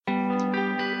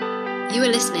You are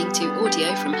listening to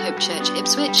audio from Hope Church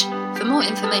Ipswich. For more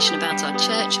information about our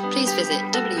church, please visit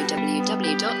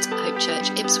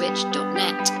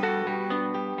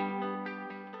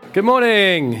www.hopechurchipswich.net. Good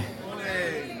morning.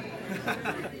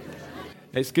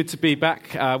 It's good to be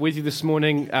back with you this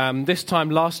morning. This time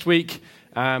last week,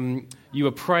 you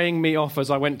were praying me off as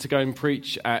I went to go and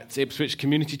preach at Ipswich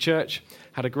Community Church.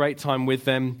 Had a great time with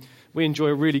them. We enjoy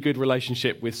a really good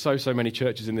relationship with so many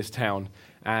churches in this town.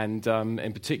 And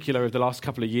in particular, over the last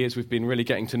couple of years, we've been really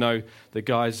getting to know the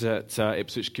guys at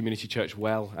Ipswich Community Church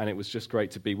well, and it was just great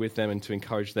to be with them and to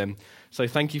encourage them. So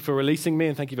thank you for releasing me,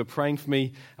 and thank you for praying for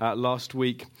me last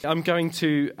week. I'm going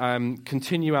to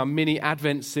continue our mini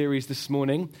Advent series this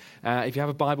morning. If you have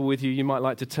a Bible with you, you might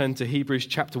like to turn to Hebrews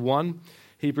chapter 1.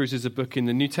 Hebrews is a book in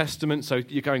the New Testament, so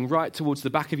you're going right towards the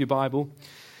back of your Bible.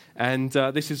 And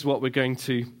this is what we're going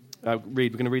to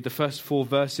read. We're going to read the first 4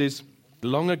 verses.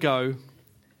 Long ago,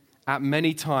 at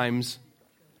many times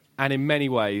and in many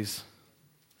ways,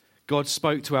 God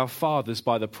spoke to our fathers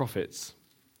by the prophets.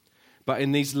 But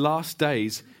in these last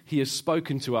days, he has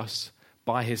spoken to us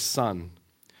by his Son,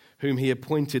 whom he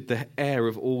appointed the heir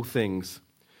of all things,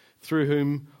 through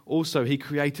whom also he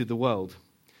created the world.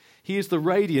 He is the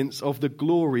radiance of the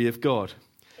glory of God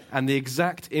and the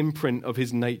exact imprint of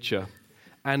his nature,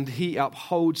 and he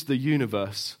upholds the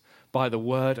universe by the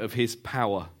word of his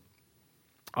power.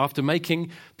 After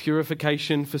making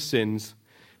purification for sins,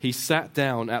 he sat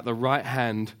down at the right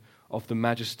hand of the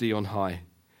Majesty on high,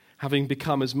 having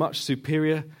become as much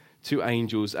superior to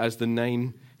angels as the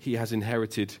name he has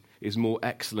inherited is more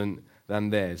excellent than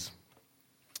theirs.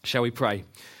 Shall we pray?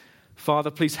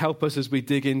 Father, please help us as we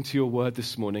dig into your word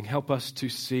this morning. Help us to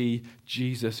see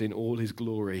Jesus in all his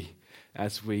glory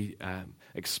as we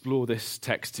explore this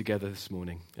text together this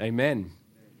morning. Amen.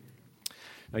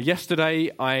 Now,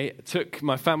 yesterday, I took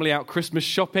my family out Christmas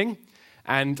shopping,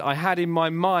 and I had in my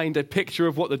mind a picture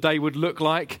of what the day would look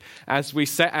like as we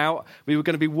set out. We were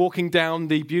going to be walking down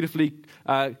the beautifully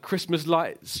Christmas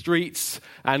light streets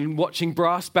and watching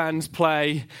brass bands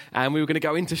play, and we were going to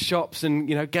go into shops and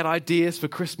get ideas for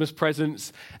Christmas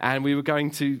presents, and we were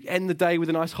going to end the day with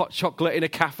a nice hot chocolate in a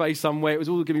cafe somewhere. It was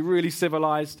all going to be really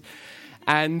civilized.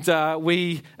 And that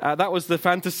was the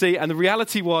fantasy. And the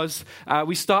reality was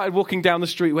we started walking down the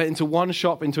street, went into one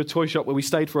shop, into a toy shop where we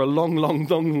stayed for a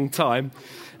long time.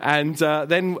 And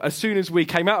then as soon as we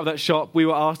came out of that shop, we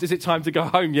were asked, is it time to go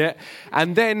home yet?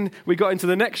 And then we got into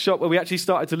the next shop where we actually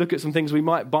started to look at some things we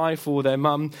might buy for their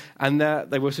mum. And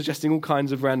they were suggesting all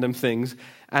kinds of random things.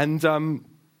 And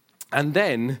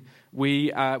then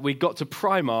we got to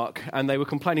Primark, and they were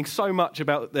complaining so much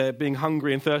about their being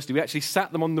hungry and thirsty. We actually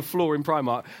sat them on the floor in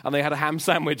Primark, and they had a ham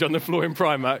sandwich on the floor in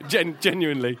Primark,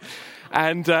 genuinely.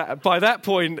 And by that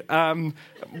point,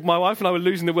 my wife and I were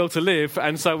losing the will to live,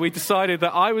 and so we decided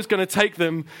that I was going to take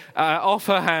them off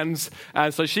her hands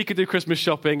so she could do Christmas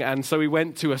shopping, and so we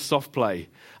went to a soft play.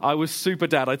 I was super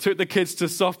dad. I took the kids to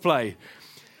soft play.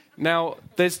 Now,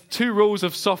 there's 2 rules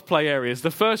of soft play areas. The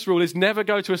first rule is never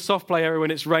go to a soft play area when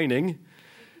it's raining,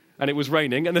 and it was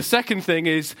raining. And the second thing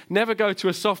is never go to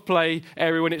a soft play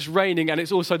area when it's raining, and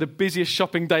it's also the busiest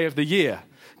shopping day of the year,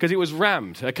 because it was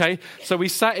rammed, okay? So we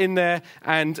sat in there,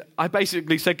 and I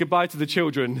basically said goodbye to the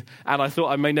children, and I thought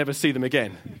I may never see them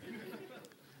again.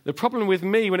 The problem with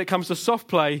me when it comes to soft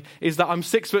play is that I'm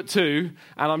 6'2",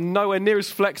 and I'm nowhere near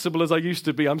as flexible as I used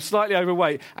to be. I'm slightly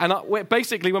overweight. And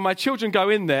basically, when my children go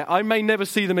in there, I may never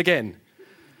see them again.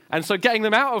 And so getting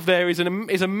them out of there is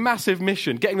a massive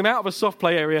mission. Getting them out of a soft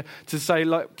play area to say,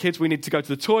 look, kids, we need to go to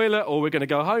the toilet, or we're going to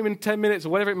go home in 10 minutes, or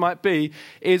whatever it might be,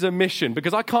 is a mission,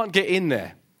 because I can't get in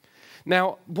there.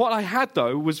 Now, what I had,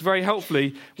 though, was very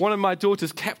helpfully, one of my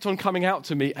daughters kept on coming out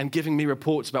to me and giving me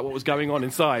reports about what was going on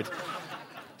inside.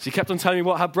 She kept on telling me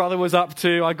what her brother was up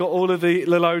to. I got all of the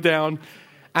lowdown.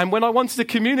 And when I wanted to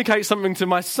communicate something to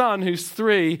my son, who's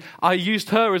 3, I used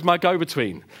her as my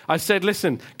go-between. I said,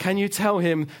 listen, can you tell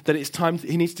him that it's time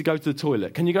he needs to go to the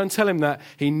toilet? Can you go and tell him that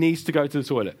he needs to go to the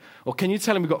toilet? Or can you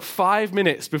tell him we've got 5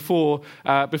 minutes before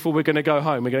we're going to go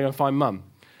home? We're going to go find Mum.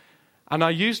 And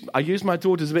I used my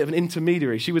daughter as a bit of an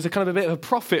intermediary. She was a kind of a bit of a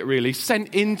prophet, really,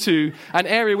 sent into an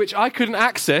area which I couldn't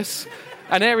access,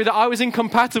 an area that I was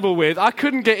incompatible with. I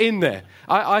couldn't get in there.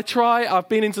 I've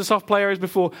been into soft play areas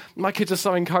before. My kids are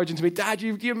so encouraging to me. Dad,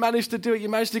 you managed to do it. You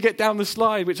managed to get down the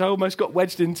slide, which I almost got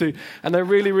wedged into. And they're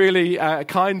really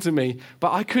kind to me.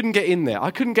 But I couldn't get in there.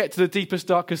 I couldn't get to the deepest,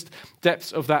 darkest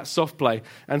depths of that soft play.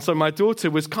 And so my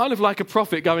daughter was kind of like a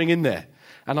prophet going in there.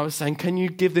 And I was saying, can you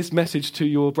give this message to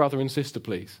your brother and sister,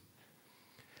 please?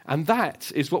 And that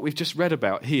is what we've just read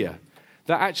about here.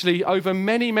 That actually over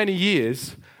many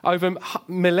years, over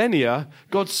millennia,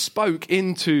 God spoke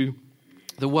into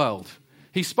the world.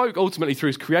 He spoke ultimately through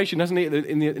his creation, hasn't he,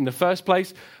 in the first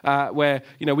place, where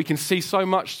we can see so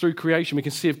much through creation. We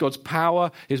can see of God's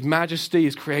power, his majesty,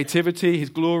 his creativity, his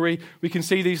glory. We can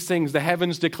see these things. The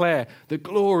heavens declare the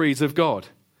glories of God.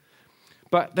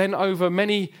 But then over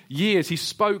many years, he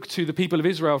spoke to the people of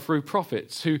Israel through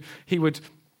prophets who he would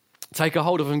take a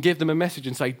hold of and give them a message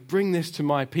and say, bring this to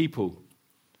my people.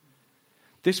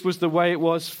 This was the way it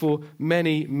was for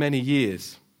many, many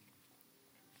years.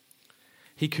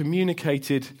 He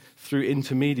communicated through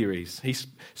intermediaries. He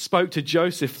spoke to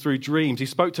Joseph through dreams. He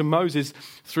spoke to Moses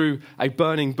through a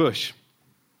burning bush.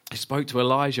 He spoke to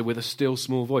Elijah with a still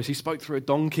small voice. He spoke through a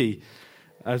donkey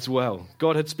as well.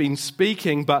 God had been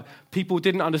speaking, but people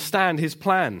didn't understand his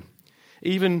plan.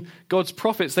 Even God's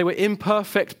prophets, they were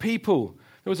imperfect people.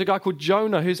 There was a guy called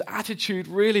Jonah whose attitude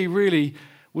really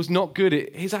was not good.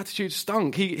 His attitude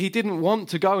stunk. He didn't want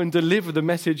to go and deliver the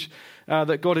message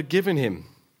that God had given him.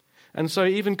 And so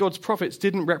even God's prophets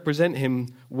didn't represent him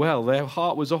well. Their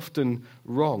heart was often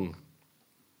wrong.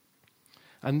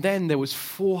 And then there was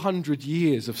 400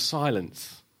 years of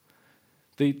silence.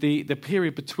 The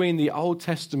period between the Old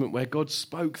Testament where God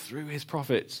spoke through his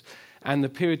prophets and the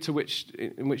period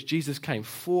in which Jesus came,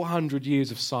 400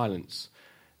 years of silence.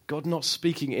 God not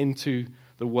speaking into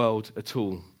the world at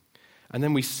all. And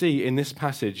then we see in this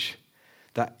passage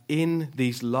that in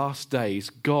these last days,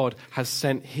 God has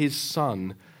sent his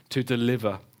Son to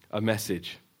deliver a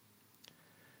message.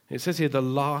 It says here, the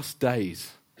last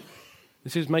days.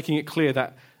 This is making it clear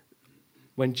that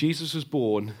when Jesus was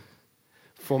born,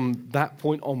 from that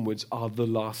point onwards are the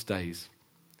last days.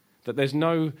 That there's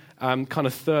no kind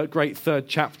of great third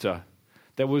chapter.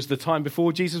 There was the time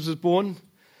before Jesus was born,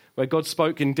 where God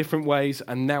spoke in different ways,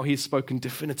 and now he's spoken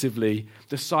definitively,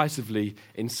 decisively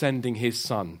in sending his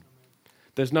Son.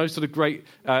 There's no sort of great,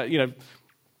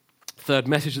 third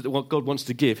message that God wants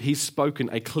to give. He's spoken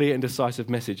a clear and decisive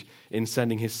message in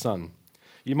sending his Son.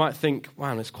 You might think,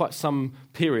 wow, it's quite some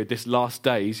period, this last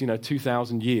days,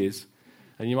 2,000 years.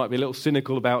 And you might be a little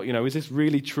cynical about, is this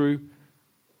really true?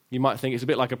 You might think it's a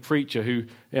bit like a preacher who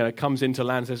comes into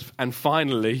land and says, and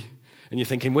finally, and you're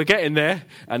thinking, we're getting there,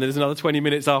 and there's another 20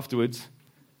 minutes afterwards.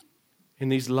 In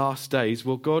these last days,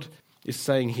 well, God is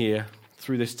saying here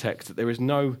through this text that there is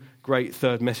no great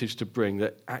third message to bring,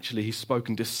 that actually he's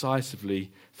spoken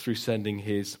decisively through sending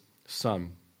his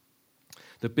Son.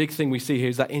 The big thing we see here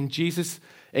is that in Jesus'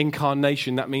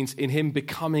 incarnation, that means in him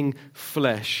becoming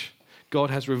flesh, God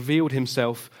has revealed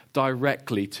himself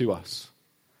directly to us.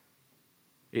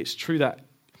 It's true that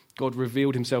God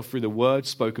revealed himself through the words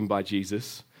spoken by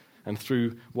Jesus and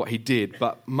through what he did,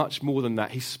 but much more than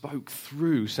that, he spoke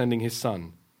through sending his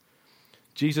Son.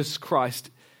 Jesus Christ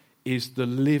is the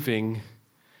living,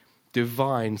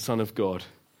 divine Son of God.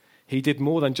 He did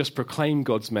more than just proclaim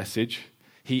God's message.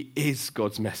 He is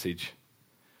God's message.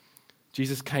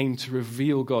 Jesus came to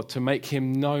reveal God, to make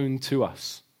him known to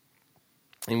us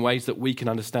in ways that we can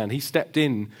understand. He stepped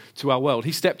in to our world.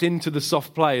 He stepped into the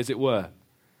soft play, as it were.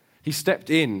 He stepped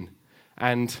in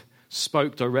and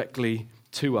spoke directly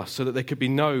to us so that there could be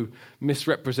no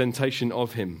misrepresentation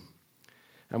of him.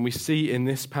 And we see in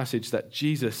this passage that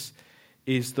Jesus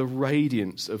is the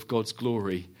radiance of God's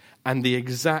glory and the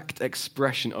exact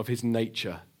expression of his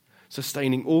nature,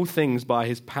 sustaining all things by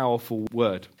his powerful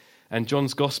word. And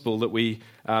John's gospel that we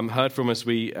heard from as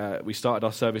we started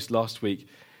our service last week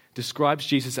describes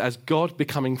Jesus as God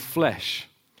becoming flesh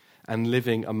and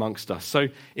living amongst us. So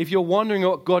if you're wondering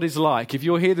what God is like, if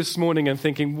you're here this morning and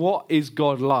thinking, what is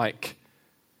God like?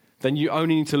 Then you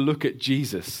only need to look at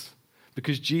Jesus,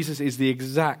 because Jesus is the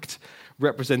exact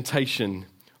representation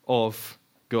of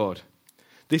God.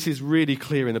 This is really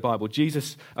clear in the Bible.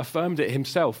 Jesus affirmed it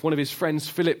himself. One of his friends,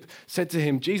 Philip, said to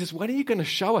him, Jesus, when are you going to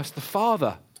show us the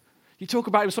Father? You talk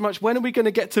about him so much. When are we going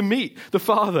to get to meet the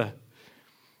Father?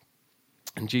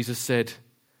 And Jesus said,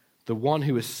 the one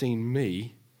who has seen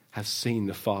me has seen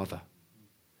the Father.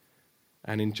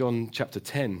 And in John chapter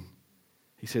 10,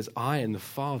 he says, I and the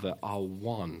Father are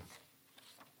one.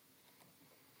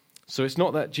 So it's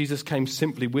not that Jesus came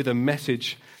simply with a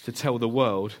message to tell the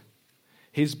world.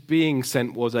 His being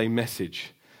sent was a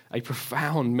message, a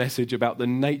profound message about the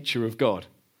nature of God.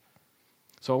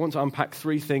 So I want to unpack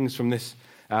three things from this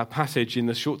passage in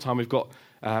the short time we've got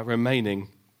remaining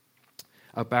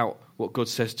about what God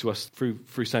says to us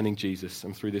through sending Jesus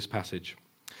and through this passage.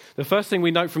 The first thing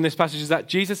we note from this passage is that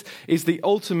Jesus is the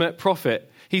ultimate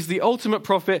prophet. He's the ultimate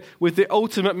prophet with the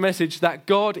ultimate message that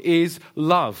God is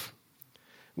love.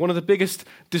 One of the biggest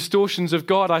distortions of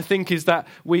God, I think, is that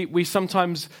we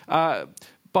sometimes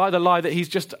buy the lie that he's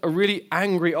just a really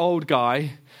angry old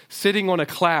guy sitting on a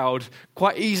cloud,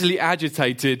 quite easily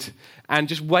agitated, and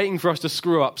just waiting for us to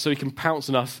screw up so he can pounce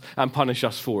on us and punish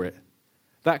us for it.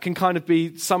 That can kind of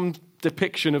be some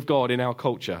depiction of God in our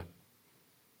culture.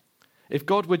 If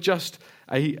God were just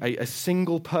a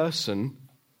single person,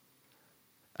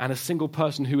 and a single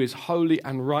person who is holy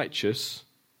and righteous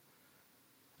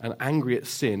and angry at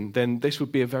sin, then this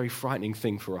would be a very frightening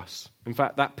thing for us. In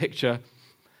fact, that picture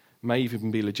may even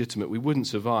be legitimate. We wouldn't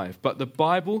survive. But the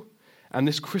Bible and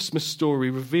this Christmas story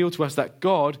reveal to us that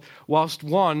God, whilst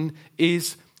one,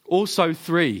 is also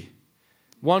three.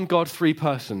 One God, three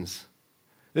persons.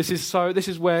 This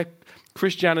is where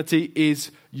Christianity is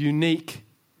unique.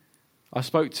 I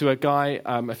spoke to a guy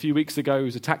a few weeks ago who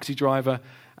was a taxi driver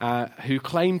who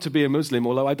claimed to be a Muslim,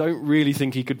 although I don't really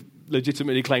think he could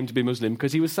legitimately claim to be Muslim,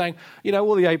 because he was saying,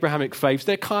 all the Abrahamic faiths,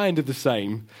 they're kind of the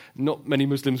same. Not many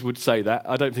Muslims would say that.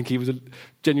 I don't think he was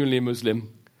genuinely a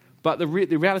Muslim. But the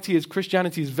reality is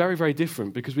Christianity is very, very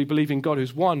different, because we believe in God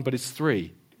who's one, but is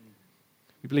three.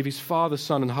 We believe he's Father,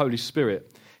 Son, and Holy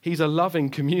Spirit. He's a loving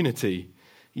community.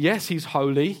 Yes, he's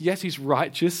holy. Yes, he's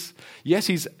righteous. Yes,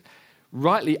 he's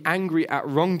rightly angry at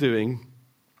wrongdoing.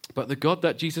 But the God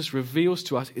that Jesus reveals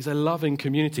to us is a loving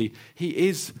community. He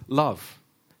is love.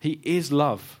 He is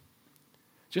love.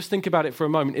 Just think about it for a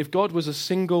moment. If God was a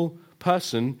single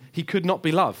person, he could not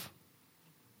be love.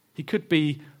 He could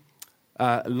be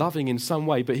loving in some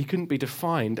way, but he couldn't be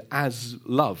defined as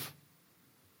love,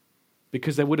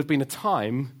 because there would have been a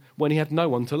time when he had no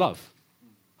one to love.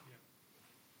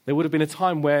 There would have been a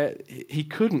time where he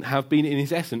couldn't have been in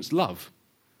his essence love,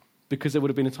 because there would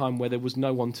have been a time where there was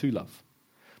no one to love.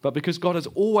 But because God has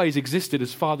always existed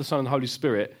as Father, Son, and Holy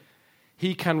Spirit,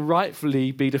 he can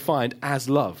rightfully be defined as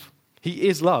love. He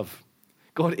is love.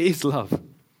 God is love.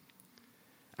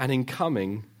 And in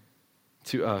coming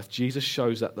to earth, Jesus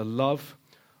shows that the love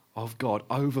of God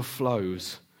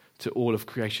overflows to all of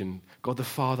creation. God the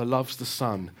Father loves the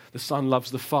Son loves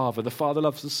the Father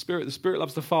loves the Spirit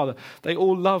loves the Father. They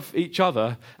all love each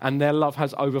other, and their love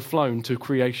has overflown to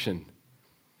creation.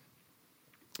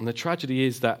 And the tragedy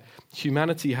is that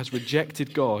humanity has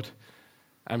rejected God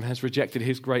and has rejected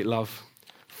his great love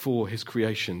for his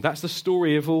creation. That's the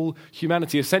story of all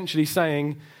humanity, essentially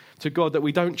saying to God that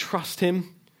we don't trust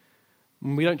him.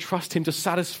 We don't trust him to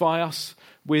satisfy us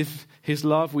with his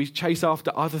love. We chase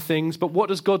after other things. But what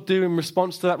does God do in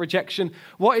response to that rejection?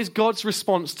 What is God's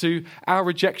response to our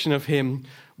rejection of him?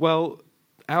 Well,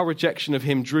 our rejection of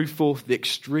him drew forth the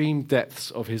extreme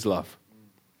depths of his love.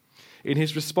 In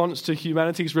his response to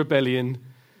humanity's rebellion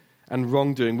and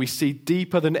wrongdoing, we see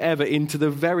deeper than ever into the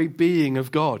very being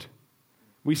of God.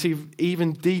 We see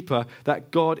even deeper that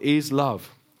God is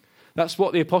love. That's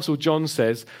what the Apostle John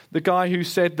says. The guy who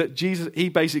said that he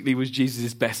basically was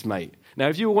Jesus' best mate. Now,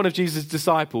 if you were one of Jesus'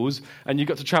 disciples and you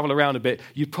got to travel around a bit,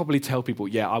 you'd probably tell people,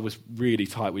 yeah, I was really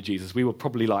tight with Jesus. We were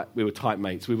tight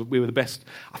mates. We were the best.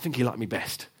 I think he liked me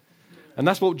best. And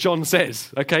that's what John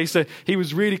says, okay? So he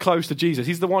was really close to Jesus.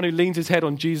 He's the one who leans his head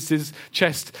on Jesus'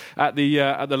 chest at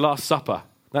the Last Supper.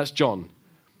 That's John.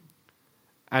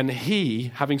 And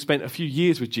he, having spent a few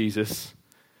years with Jesus,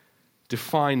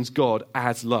 defines God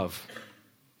as love.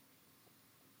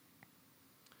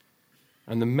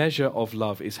 And the measure of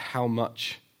love is how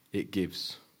much it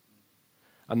gives.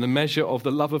 And the measure of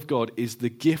the love of God is the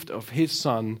gift of his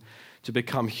Son to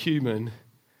become human,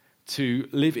 to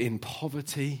live in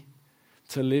poverty,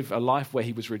 to live a life where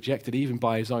he was rejected even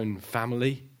by his own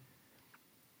family,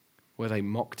 where they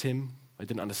mocked him, they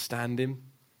didn't understand him,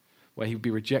 where he would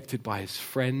be rejected by his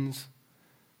friends,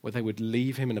 where they would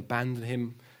leave him and abandon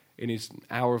him in his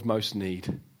hour of most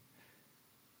need.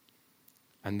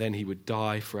 And then he would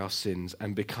die for our sins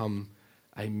and become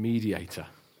a mediator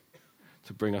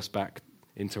to bring us back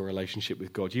into a relationship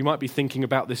with God. You might be thinking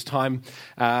about this time,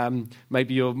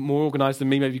 maybe you're more organized than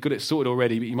me, maybe you've got it sorted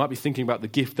already, but you might be thinking about the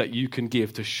gift that you can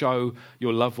give to show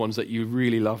your loved ones that you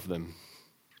really love them.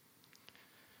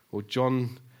 Well,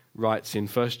 John writes in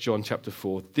 1 John chapter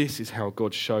 4, this is how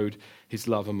God showed his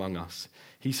love among us.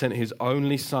 He sent his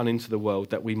only Son into the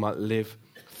world that we might live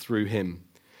through him.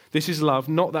 This is love,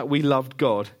 not that we loved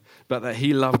God, but that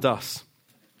he loved us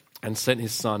and sent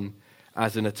his Son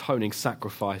as an atoning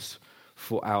sacrifice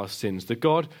for our sins. The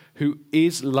God who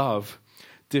is love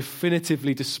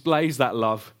definitively displays that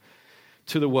love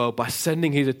to the world by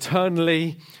sending his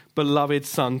eternally beloved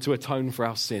Son to atone for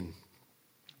our sin.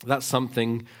 That's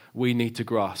something we need to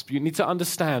grasp. You need to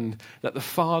understand that the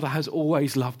Father has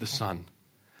always loved the Son,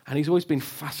 and he's always been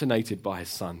fascinated by his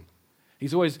Son.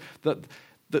 He's always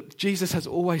that Jesus has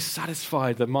always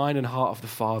satisfied the mind and heart of the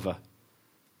Father,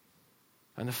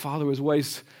 and the Father has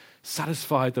always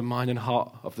satisfied the mind and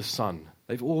heart of the Son.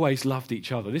 They've always loved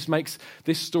each other. This makes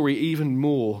this story even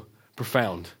more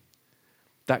profound,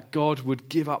 that God would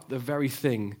give up the very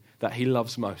thing that he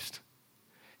loves most.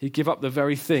 He'd give up the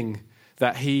very thing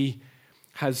that he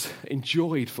has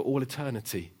enjoyed for all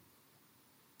eternity.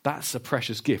 That's a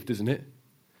precious gift, isn't it?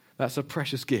 That's a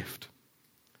precious gift.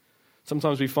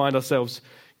 Sometimes we find ourselves,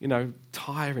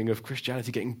 tiring of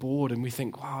Christianity, getting bored, and we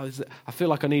think, wow, I feel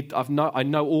like I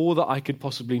know all that I could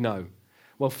possibly know.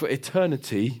 Well, for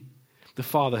eternity, the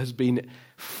Father has been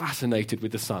fascinated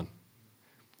with the Son.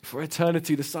 For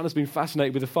eternity, the Son has been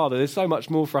fascinated with the Father. There's so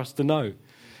much more for us to know.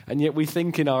 And yet we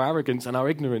think in our arrogance and our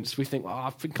ignorance, we think,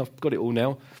 I think I've got it all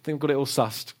now. I think I've got it all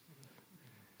sussed.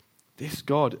 This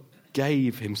God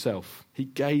gave himself. He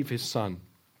gave his Son.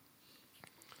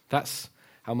 That's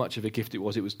how much of a gift it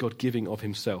was. It was God giving of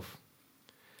himself.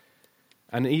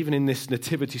 And even in this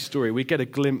nativity story, we get a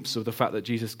glimpse of the fact that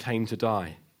Jesus came to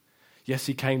die. Yes,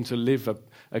 he came to live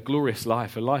a glorious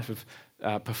life, a life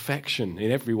of perfection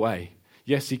in every way.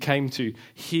 Yes, he came to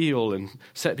heal and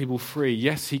set people free.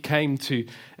 Yes, he came to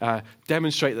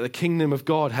demonstrate that the kingdom of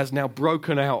God has now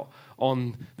broken out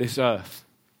on this earth.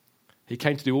 He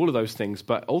came to do all of those things,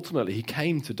 but ultimately he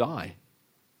came to die.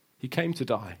 He came to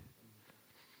die.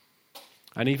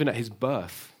 And even at his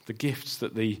birth, the gifts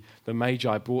that the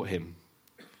Magi brought him,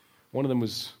 one of them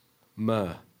was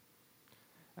myrrh.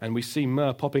 And we see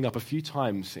myrrh popping up a few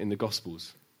times in the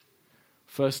Gospels.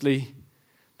 Firstly,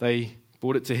 they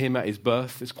brought it to him at his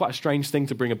birth. It's quite a strange thing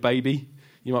to bring a baby.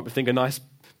 You might think a nice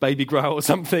baby growl or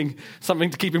something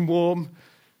to keep him warm.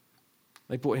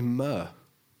 They brought him myrrh.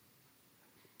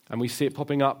 And we see it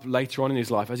popping up later on in his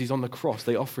life. As he's on the cross,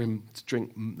 they offer him to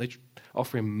drink. They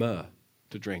offer him myrrh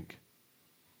to drink.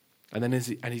 And then as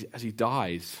he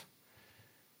dies,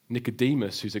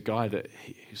 Nicodemus, who's a guy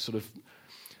who's sort of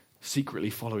secretly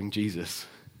following Jesus,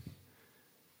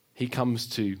 he comes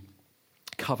to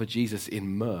cover Jesus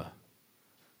in myrrh,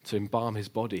 to embalm his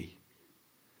body.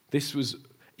 This was,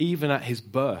 even at his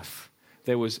birth,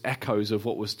 there was echoes of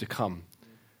what was to come.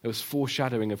 There was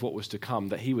foreshadowing of what was to come,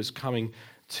 that he was coming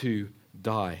to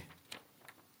die.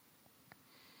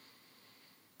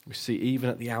 We see even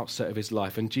at the outset of his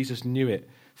life, and Jesus knew it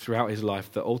throughout his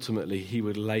life, that ultimately he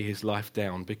would lay his life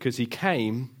down, because he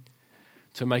came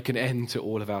to make an end to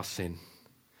all of our sin.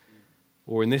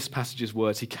 Or in this passage's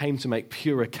words, he came to make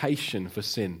purification for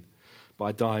sin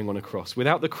by dying on a cross.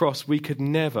 Without the cross, we could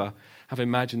never have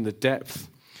imagined the depth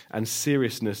and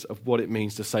seriousness of what it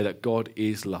means to say that God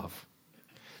is love.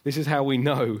 This is how we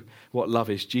know what love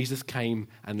is. Jesus came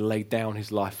and laid down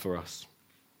his life for us.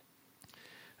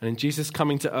 And in Jesus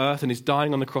coming to earth and his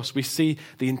dying on the cross, we see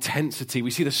the intensity, we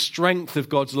see the strength of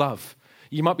God's love.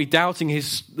 You might be doubting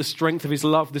the strength of his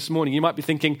love this morning. You might be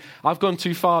thinking, I've gone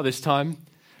too far this time.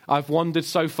 I've wandered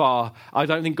so far. I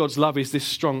don't think God's love is this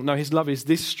strong. No, his love is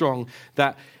this strong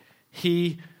that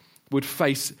he would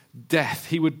face death.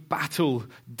 He would battle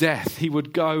death. He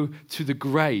would go to the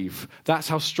grave. That's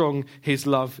how strong his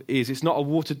love is. It's not a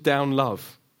watered down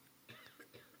love.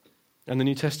 And the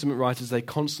New Testament writers, they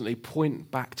constantly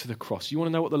point back to the cross. You want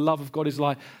to know what the love of God is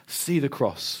like? See the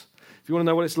cross. If you want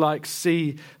to know what it's like,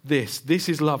 see this. This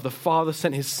is love. The Father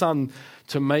sent his Son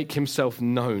to make himself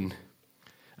known.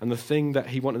 And the thing that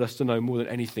he wanted us to know more than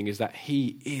anything is that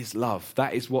he is love.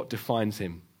 That is what defines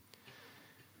him.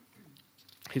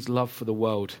 His love for the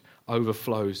world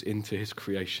overflows into his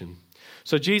creation.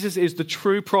 So Jesus is the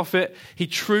true prophet. He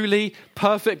truly,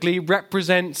 perfectly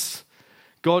represents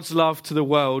God's love to the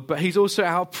world, but he's also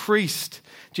our priest.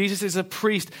 Jesus is a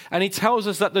priest, and he tells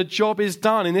us that the job is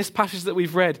done. In this passage that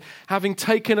we've read, having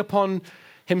taken upon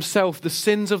himself the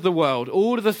sins of the world,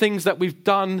 all of the things that we've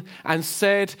done and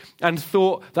said and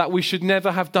thought that we should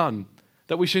never have done,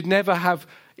 that we should never have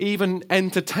even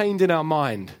entertained in our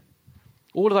mind.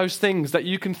 All of those things that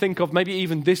you can think of, maybe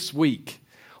even this week,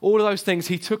 all of those things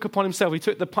he took upon himself. He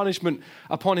took the punishment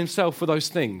upon himself for those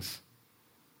things.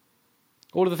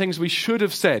 All of the things we should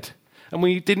have said and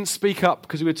we didn't speak up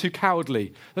because we were too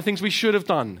cowardly. The things we should have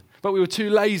done, but we were too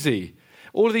lazy.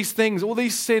 All of these things, all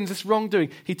these sins, this wrongdoing,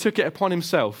 he took it upon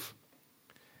himself.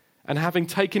 And having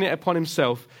taken it upon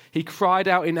himself, he cried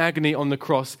out in agony on the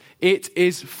cross, "It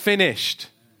is finished.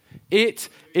 It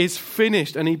is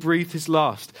finished." And he breathed his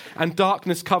last. And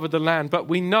darkness covered the land. But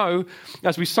we know,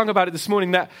 as we sung about it this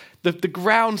morning, that the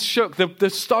ground shook, the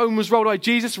stone was rolled away.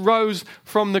 Jesus rose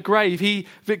from the grave. He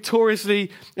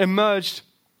victoriously emerged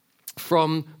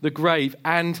from the grave.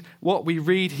 And what we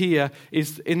read here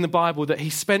is in the Bible that he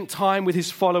spent time with his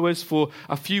followers for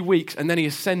a few weeks, and then he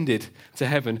ascended to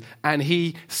heaven and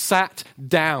he sat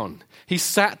down. He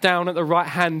sat down at the right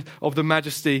hand of the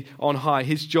Majesty on high.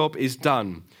 His job is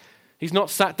done. He's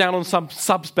not sat down on some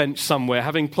subs bench somewhere,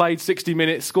 having played 60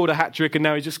 minutes, scored a hat-trick, and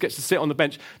now he just gets to sit on the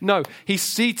bench. No, he's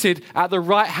seated at the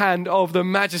right hand of the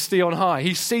Majesty on high.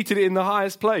 He's seated in the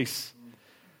highest place.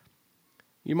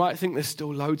 You might think there's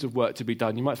still loads of work to be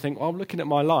done. You might think, well, looking at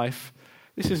my life,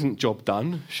 this isn't job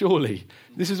done, surely.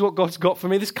 This is what God's got for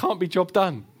me. This can't be job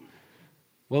done.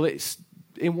 Well,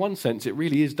 in one sense, it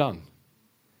really is done.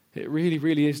 It really,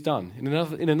 really is done.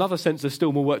 In another sense, there's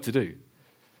still more work to do.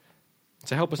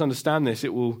 To help us understand this,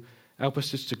 it will help us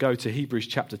just to go to Hebrews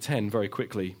chapter 10 very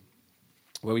quickly,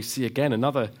 where we see again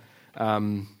another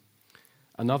line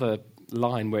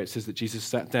where it says that Jesus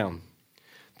sat down.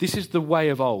 This is the way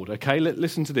of old, okay?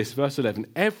 Listen to this, verse 11.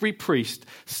 Every priest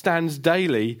stands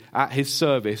daily at his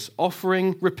service,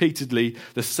 offering repeatedly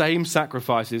the same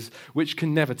sacrifices which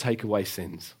can never take away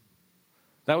sins.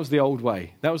 That was the old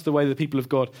way. That was the way the people of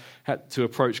God had to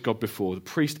approach God before. The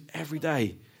priest every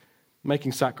day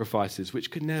making sacrifices which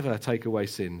could never take away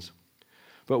sins.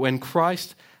 But when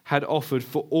Christ had offered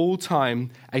for all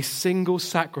time a single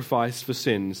sacrifice for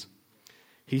sins,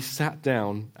 he sat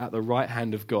down at the right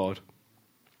hand of God,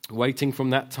 waiting from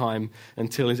that time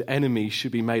until his enemies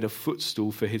should be made a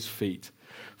footstool for his feet.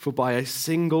 For by a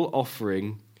single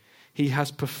offering he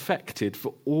has perfected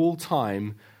for all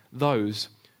time those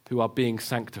who are being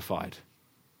sanctified.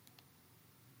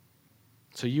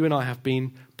 So you and I have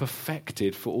been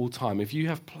perfected for all time. If you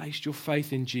have placed your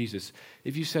faith in Jesus,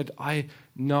 if you said, I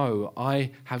know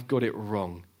I have got it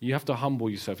wrong, you have to humble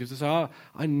yourself. You have to say,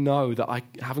 I know that I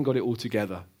haven't got it all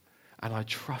together, and I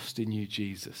trust in you,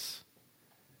 Jesus.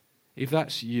 If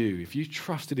that's you, if you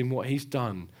trusted in what he's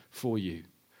done for you,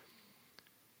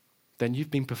 then you've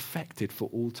been perfected for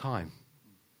all time.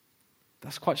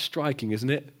 That's quite striking, isn't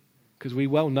it? Because we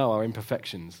well know our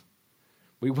imperfections.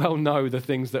 We well know the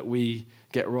things that we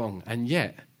get wrong. And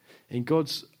yet, in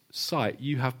God's sight,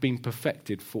 you have been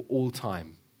perfected for all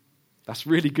time. That's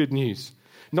really good news.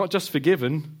 Not just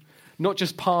forgiven, not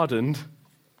just pardoned,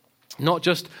 not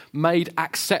just made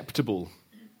acceptable.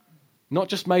 Not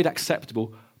just made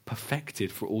acceptable,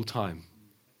 perfected for all time.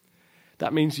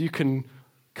 That means you can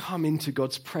come into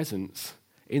God's presence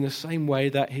in the same way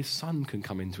that his Son can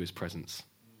come into his presence.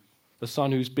 The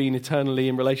Son who's been eternally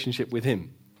in relationship with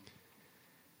him.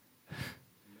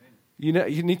 You know,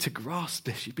 you need to grasp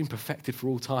this. You've been perfected for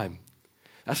all time.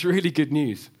 That's really good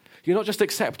news. You're not just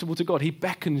acceptable to God. He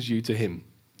beckons you to him.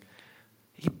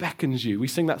 He beckons you. We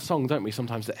sing that song, don't we,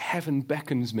 sometimes, that heaven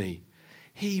beckons me.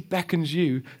 He beckons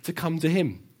you to come to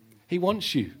him. He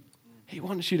wants you. He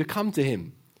wants you to come to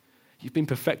him. You've been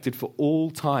perfected for all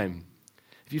time.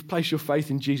 If you've placed your faith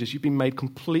in Jesus, you've been made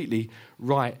completely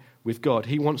right with God.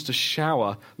 He wants to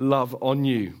shower love on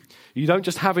you. You don't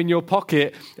just have in your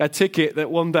pocket a ticket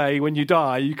that one day when you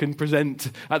die you can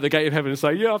present at the gate of heaven and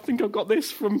say, yeah, I think I've got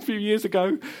this from a few years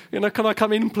ago. You know, can I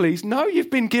come in, please? No, you've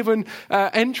been given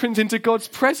entrance into God's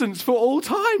presence for all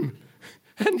time.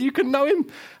 And you can know him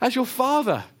as your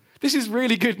Father. This is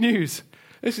really good news.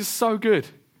 This is so good.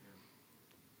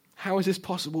 How is this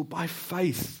possible? By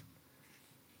faith.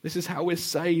 This is how we're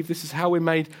saved. This is how we're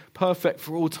made perfect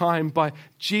for all time, by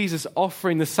Jesus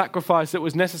offering the sacrifice that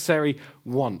was necessary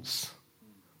once.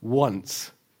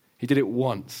 Once. He did it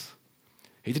once.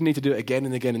 He didn't need to do it again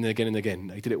and again and again and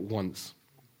again. He did it once.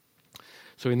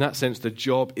 So in that sense, the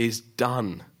job is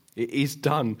done. It is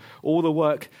done. All the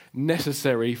work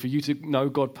necessary for you to know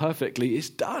God perfectly is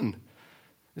done.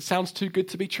 It sounds too good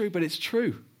to be true, but it's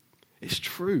true. It's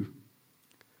true.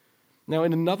 Now,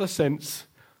 in another sense,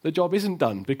 the job isn't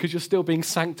done because you're still being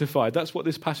sanctified. That's what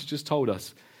this passage has told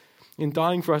us. In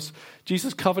dying for us,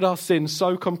 Jesus covered our sins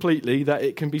so completely that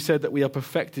it can be said that we are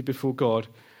perfected before God.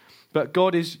 But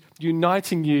God is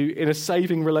uniting you in a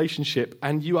saving relationship,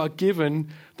 and you are given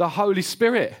the Holy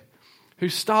Spirit who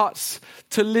starts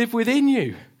to live within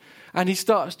you, and he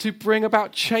starts to bring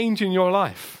about change in your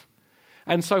life.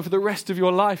 And so for the rest of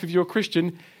your life, if you're a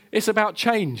Christian, it's about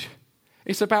change.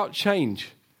 It's about change.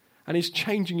 And he's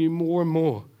changing you more and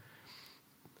more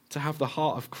to have the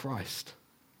heart of Christ.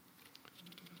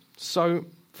 So,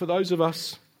 for those of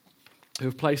us who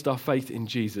have placed our faith in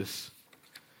Jesus,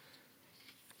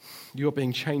 you are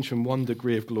being changed from one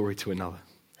degree of glory to another.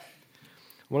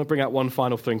 I want to bring out one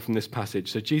final thing from this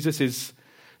passage. So Jesus is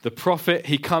the prophet.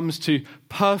 He comes to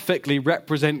perfectly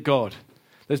represent God.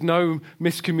 There's no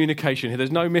miscommunication here.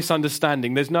 There's no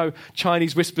misunderstanding. There's no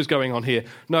Chinese whispers going on here.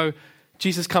 No,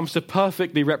 Jesus comes to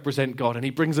perfectly represent God, and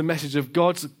he brings a message of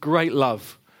God's great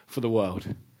love for the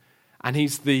world. And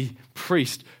he's the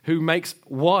priest who makes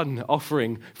one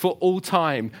offering for all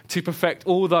time to perfect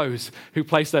all those who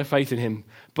place their faith in him.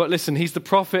 But listen, he's the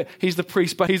prophet, he's the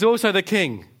priest, but he's also the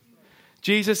king.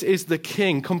 Jesus is the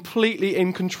King, completely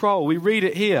in control. We read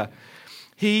it here.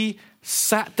 He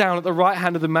sat down at the right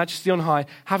hand of the Majesty on high,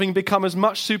 having become as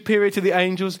much superior to the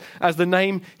angels as the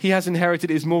name he has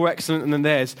inherited is more excellent than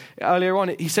theirs. Earlier on,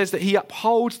 he says that he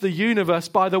upholds the universe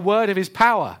by the word of his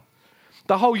power.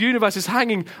 The whole universe is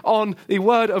hanging on the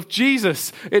word of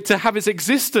Jesus to have its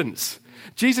existence.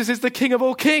 Jesus is the King of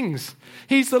all kings.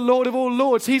 He's the Lord of all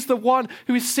lords. He's the one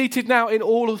who is seated now in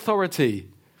all authority.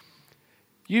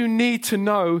 You need to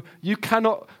know you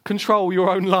cannot control your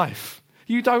own life.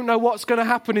 You don't know what's going to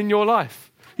happen in your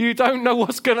life. You don't know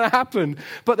what's going to happen.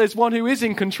 But there's one who is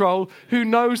in control, who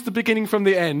knows the beginning from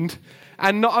the end.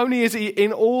 And not only is he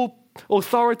in all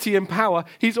authority and power,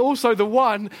 he's also the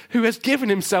one who has given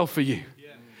himself for you.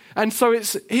 Yeah. And so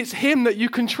it's him that you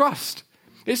can trust.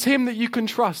 It's him that you can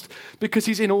trust because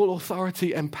he's in all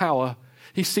authority and power.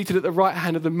 He's seated at the right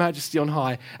hand of the Majesty on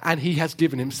high, and he has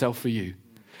given himself for you.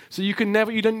 So you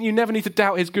never need to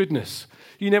doubt his goodness.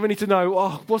 You never need to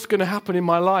know, what's going to happen in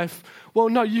my life? Well,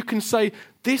 no, you can say,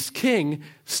 this King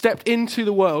stepped into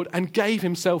the world and gave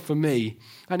himself for me,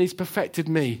 and he's perfected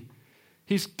me.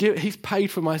 He's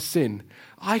paid for my sin.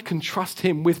 I can trust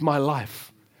him with my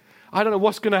life. I don't know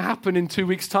what's going to happen in 2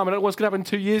 weeks' time. I don't know what's going to happen in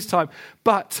 2 years' time,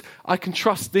 but I can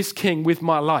trust this King with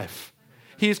my life.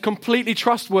 He is completely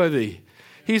trustworthy.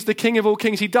 He's the King of all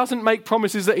kings. He doesn't make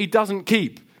promises that he doesn't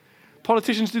keep.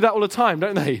 Politicians do that all the time,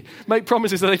 don't they? Make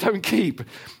promises that they don't keep.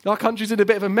 Our country's in a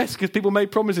bit of a mess because people make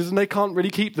promises and they can't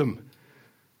really keep them.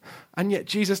 And yet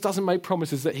Jesus doesn't make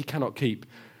promises that he cannot keep.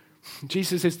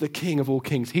 Jesus is the King of all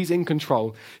kings. He's in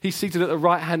control. He's seated at the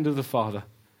right hand of the Father.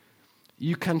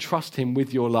 You can trust him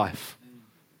with your life.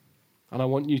 And I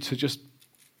want you to just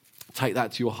take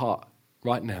that to your heart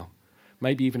right now.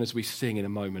 Maybe even as we sing in a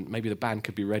moment, maybe the band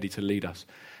could be ready to lead us.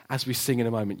 As we sing in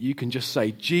a moment, you can just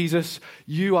say, Jesus,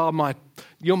 you're my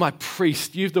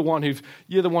priest. You're the one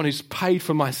who's paid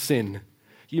for my sin.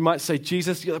 You might say,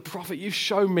 Jesus, you're the prophet. You've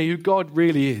shown me who God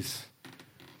really is.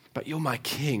 But you're my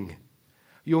King.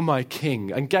 You're my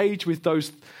King. Engage with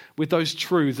those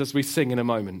truths as we sing in a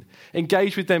moment.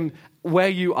 Engage with them where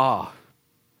you are.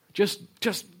 Just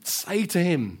say to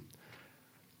him,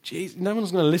 Jesus, no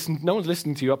one's going to listen. No one's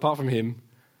listening to you apart from him.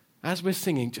 As we're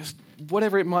singing, just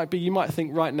whatever it might be, you might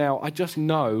think right now, I just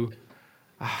know,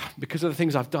 because of the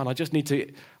things I've done, I need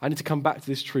to come back to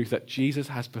this truth that Jesus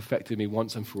has perfected me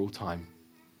once and for all time.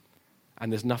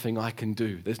 And there's nothing I can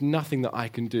do. There's nothing that I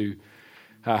can do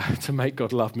to make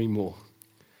God love me more.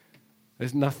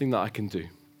 There's nothing that I can do.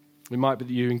 It might be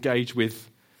that you engage with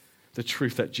the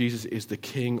truth that Jesus is the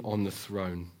King on the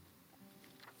throne.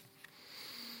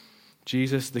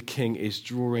 Jesus, the King, is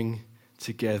drawing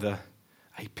together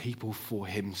a people for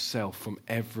himself from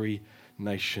every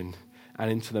nation.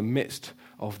 And into the midst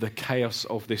of the chaos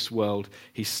of this world,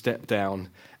 he stepped down.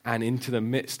 And into the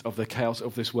midst of the chaos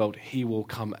of this world, he will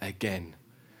come again.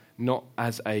 Not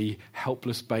as a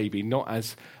helpless baby, not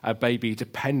as a baby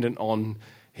dependent on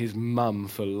his mum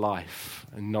for life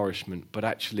and nourishment, but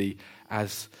actually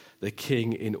as the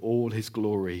King in all his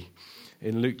glory.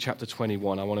 In Luke chapter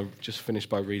 21, I want to just finish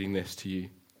by reading this to you.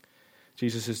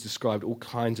 Jesus has described all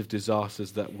kinds of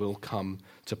disasters that will come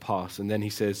to pass. And then he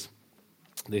says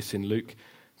this in Luke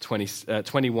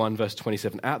 21, verse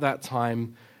 27. At that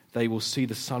time, they will see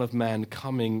the Son of Man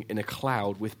coming in a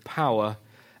cloud with power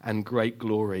and great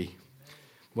glory.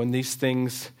 When these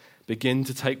things begin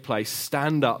to take place,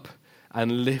 stand up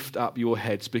and lift up your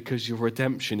heads because your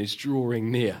redemption is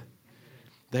drawing near.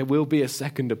 There will be a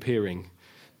second appearing.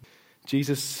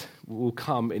 Jesus will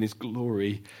come in his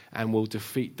glory and will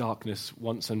defeat darkness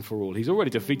once and for all. He's already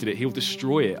defeated it. He'll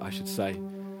destroy it, I should say.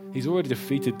 He's already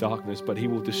defeated darkness, but he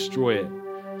will destroy it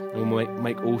and will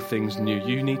make all things new.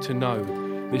 You need to know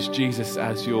this Jesus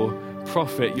as your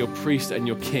prophet, your priest, and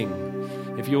your king.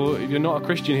 If you're not a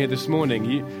Christian here this morning,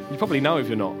 you probably know if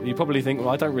you're not. You probably think, well,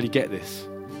 I don't really get this.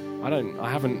 I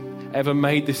haven't ever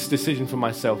made this decision for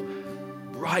myself.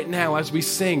 Right now, as we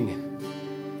sing,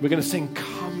 we're going to sing,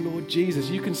 Come, Lord Jesus.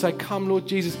 You can say, Come, Lord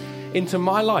Jesus, into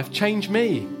my life. Change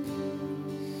me.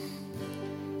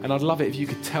 And I'd love it if you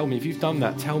could tell me. If you've done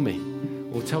that, tell me.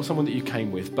 Or tell someone that you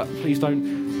came with. But please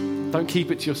don't keep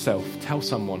it to yourself. Tell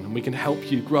someone, and we can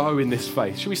help you grow in this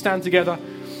faith. Shall we stand together?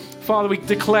 Father, we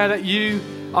declare that you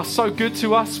are so good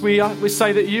to us. We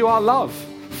say that you are love.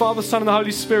 Father, Son, and the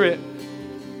Holy Spirit.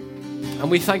 And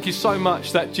we thank you so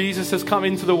much that Jesus has come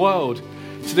into the world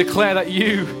to declare that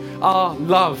you are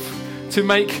love, to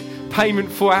make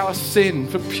payment for our sin,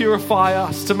 to purify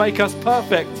us, to make us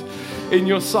perfect in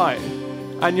your sight.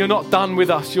 And you're not done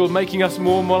with us. You're making us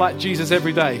more and more like Jesus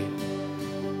every day.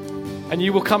 And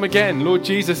you will come again, Lord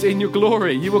Jesus, in your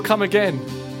glory. You will come again.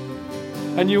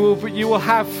 And you will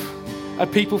have a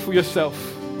people for yourself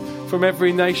from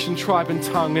every nation, tribe and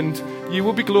tongue, and you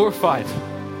will be glorified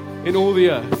in all the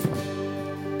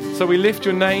earth. So we lift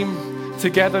your name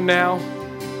together now.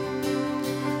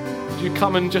 You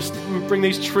come and just bring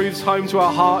these truths home to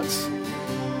our hearts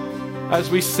as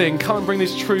we sing. Come and bring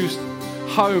these truths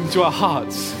home to our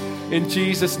hearts. In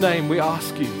Jesus' name we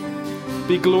ask you,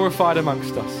 be glorified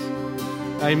amongst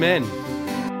us. Amen.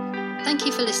 Thank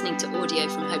you for listening to audio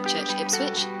from Hope Church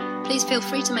Ipswich. Please feel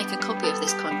free to make a copy of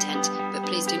this content, but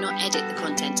please do not edit the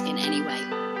content in any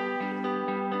way.